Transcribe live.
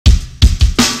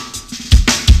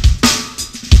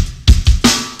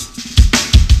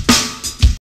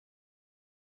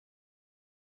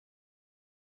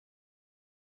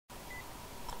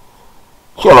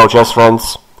Hello chess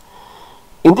friends!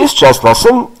 In this chess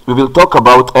lesson we will talk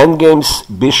about endgames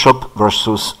bishop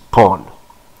versus pawn.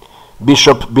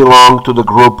 Bishop belong to the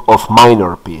group of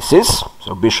minor pieces,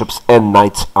 so bishops and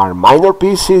knights are minor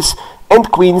pieces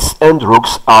and queens and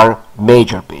rooks are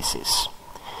major pieces.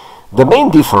 The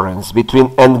main difference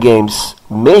between endgames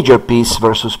major piece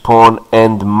versus pawn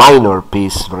and minor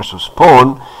piece versus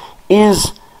pawn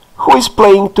is who is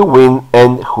playing to win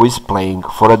and who is playing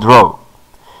for a draw.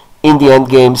 In the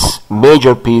endgames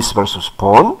major piece versus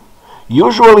pawn,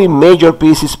 usually major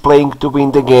piece is playing to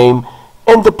win the game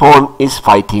and the pawn is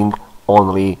fighting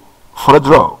only for a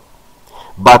draw.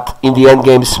 But in the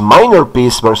endgames minor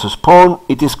piece versus pawn,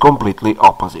 it is completely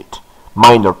opposite.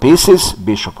 Minor pieces,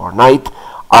 bishop or knight,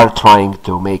 are trying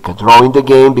to make a draw in the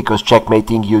game because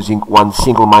checkmating using one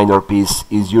single minor piece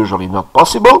is usually not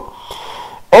possible,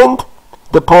 and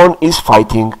the pawn is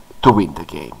fighting to win the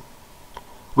game.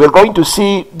 We're going to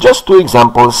see just two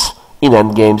examples in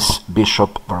endgames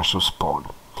bishop versus pawn.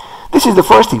 This is the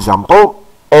first example,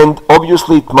 and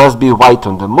obviously it must be white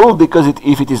on the move, because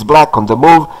if it is black on the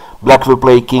move, black will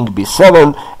play king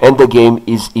b7 and the game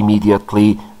is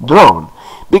immediately drawn.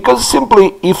 Because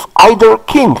simply if either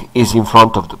king is in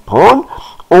front of the pawn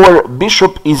or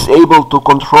bishop is able to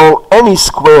control any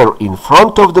square in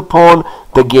front of the pawn,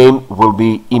 the game will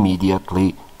be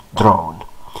immediately drawn.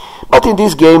 But in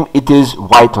this game it is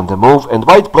white on the move, and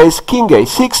white plays king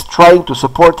a6, trying to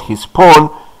support his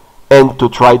pawn and to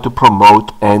try to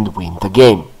promote and win the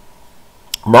game.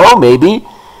 Now maybe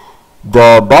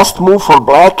the best move for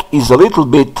black is a little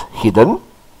bit hidden,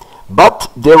 but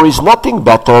there is nothing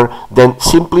better than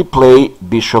simply play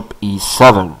bishop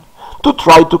e7 to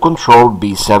try to control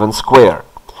b7 square.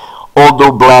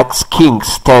 Although black's king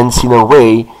stands in a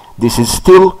way, this is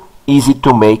still easy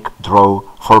to make draw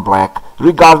for black,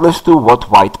 regardless to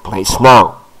what white plays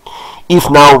now. If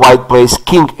now white plays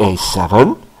king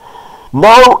a7,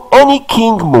 now any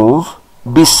king move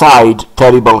beside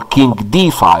terrible king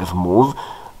d5 move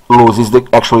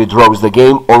actually draws the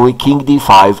game. Only king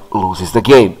d5 loses the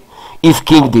game. If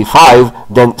king d5,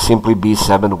 then simply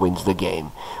b7 wins the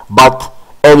game. But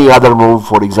any other move,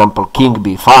 for example king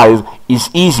b5, is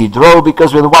easy draw,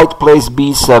 because when white plays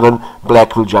b7,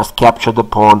 black will just capture the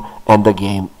pawn and the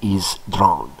game is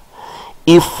drawn.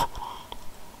 If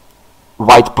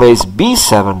white plays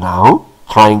b7 now,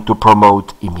 trying to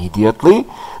promote immediately,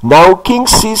 now king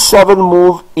c7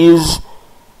 move is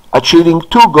achieving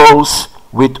two goals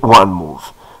with one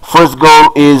move. First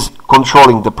goal is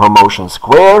controlling the promotion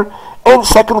square, and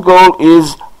second goal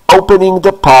is opening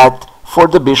the path for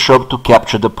the bishop to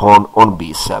capture the pawn on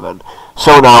b7.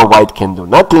 So now white can do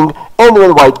nothing, and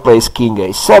when white plays king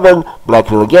a7, black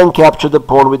will again capture the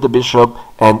pawn with the bishop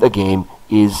and the game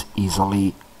is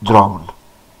easily drawn.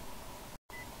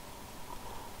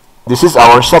 This is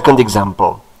our second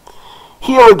example.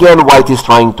 Here again white is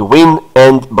trying to win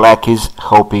and black is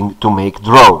hoping to make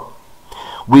draw.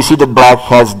 We see that black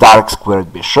has dark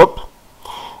squared bishop,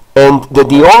 and that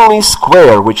the only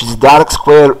square which is dark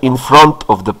square in front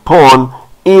of the pawn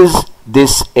is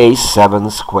this a7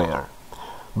 square.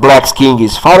 Black's king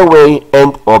is far away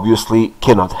and obviously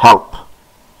cannot help.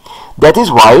 That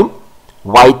is why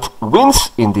white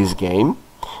wins in this game,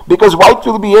 because white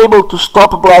will be able to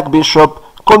stop black bishop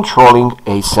controlling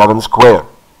a7 square.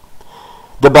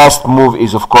 The best move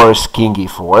is of course king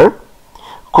e4,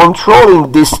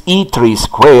 controlling this e3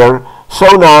 square, so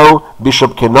now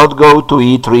bishop cannot go to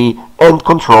e3 and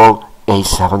control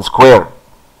a7 square.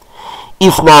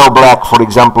 If now black, for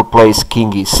example, plays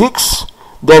king e6,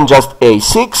 then just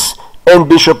a6, and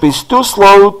bishop is too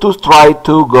slow to try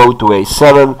to go to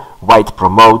a7, white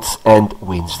promotes and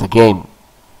wins the game.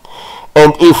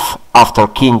 And if after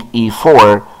king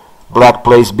e4 black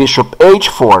plays bishop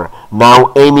h4,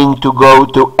 now aiming to go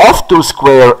to f2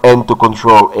 square and to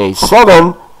control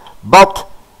a7, but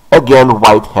again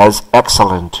white has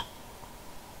excellent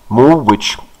move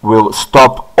which will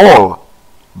stop all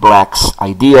black's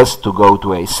ideas to go to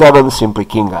a7, simply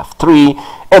king f3,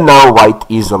 and now white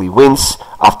easily wins.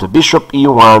 After bishop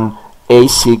e1,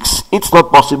 a6, it's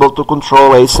not possible to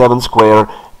control a7 square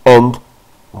and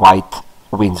white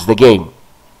wins the game.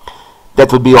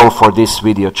 That would be all for this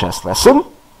video chess lesson.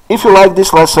 If you like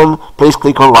this lesson, please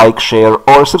click on like, share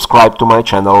or subscribe to my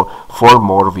channel for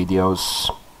more videos.